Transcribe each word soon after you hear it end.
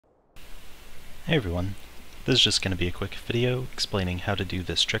Hey everyone, this is just going to be a quick video explaining how to do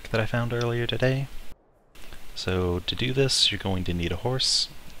this trick that I found earlier today. So to do this, you're going to need a horse.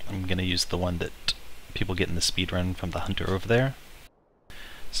 I'm going to use the one that people get in the speedrun from the hunter over there.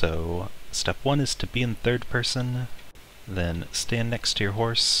 So step 1 is to be in third person, then stand next to your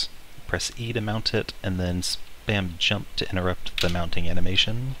horse, press E to mount it, and then spam jump to interrupt the mounting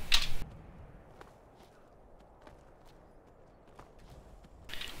animation.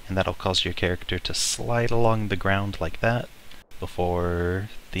 And that'll cause your character to slide along the ground like that before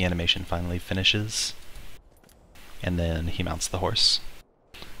the animation finally finishes. And then he mounts the horse.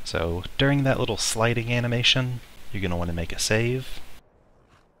 So during that little sliding animation, you're going to want to make a save.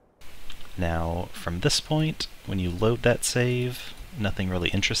 Now from this point, when you load that save, nothing really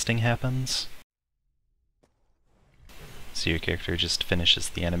interesting happens. So your character just finishes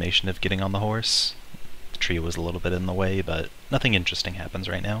the animation of getting on the horse. The tree was a little bit in the way, but nothing interesting happens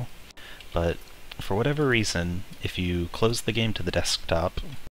right now. But for whatever reason, if you close the game to the desktop,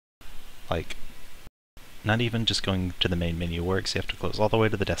 like, not even just going to the main menu works, you have to close all the way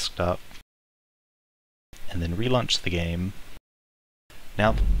to the desktop, and then relaunch the game.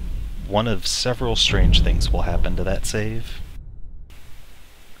 Now, one of several strange things will happen to that save.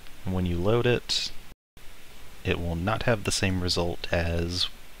 And when you load it, it will not have the same result as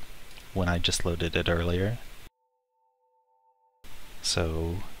when I just loaded it earlier.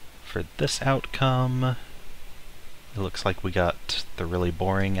 So for this outcome, it looks like we got the really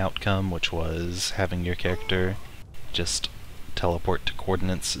boring outcome, which was having your character just teleport to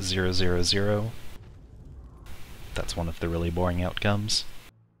coordinates 0, 0, 0. That's one of the really boring outcomes.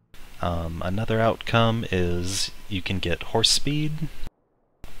 Another outcome is you can get horse speed,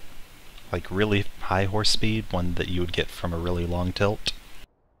 like really high horse speed, one that you would get from a really long tilt.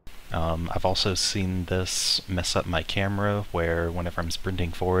 I've also seen this mess up my camera, where whenever I'm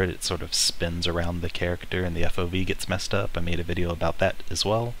sprinting forward it sort of spins around the character and the FOV gets messed up. I made a video about that as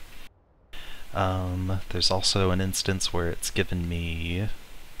well. There's also an instance where it's given me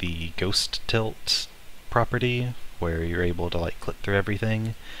the ghost tilt property, where you're able to like clip through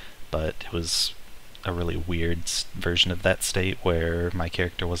everything, but it was a really weird version of that state where my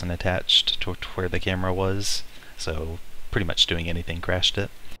character wasn't attached to where the camera was, so pretty much doing anything crashed it.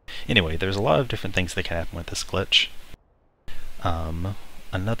 Anyway, there's a lot of different things that can happen with this glitch.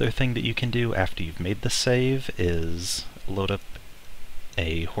 Another thing that you can do after you've made the save is load up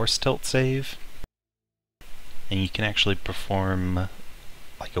a horse tilt save, and you can actually perform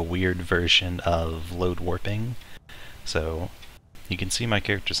like a weird version of load warping. So you can see my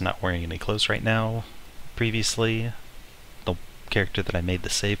character's not wearing any clothes right now. Previously, the character that I made the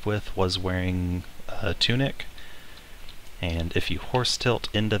save with was wearing a tunic. And if you horse tilt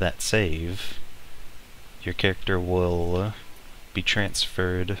into that save, your character will be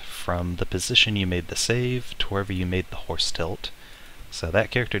transferred from the position you made the save to wherever you made the horse tilt. So that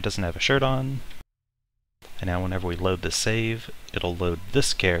character doesn't have a shirt on, and now whenever we load the save, it'll load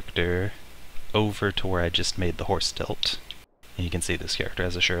this character over to where I just made the horse tilt. And you can see this character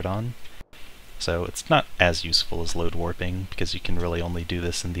has a shirt on. So it's not as useful as load warping, because you can really only do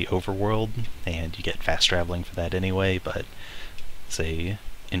this in the overworld, and you get fast traveling for that anyway, but it's a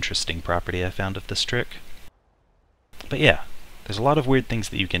interesting property I found of this trick. But yeah, there's a lot of weird things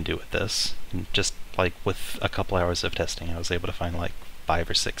that you can do with this. And just like with a couple hours of testing, I was able to find like 5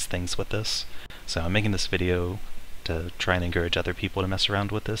 or 6 things with this. So I'm making this video to try and encourage other people to mess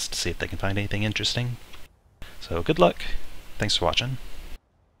around with this to see if they can find anything interesting. So good luck, thanks for watching.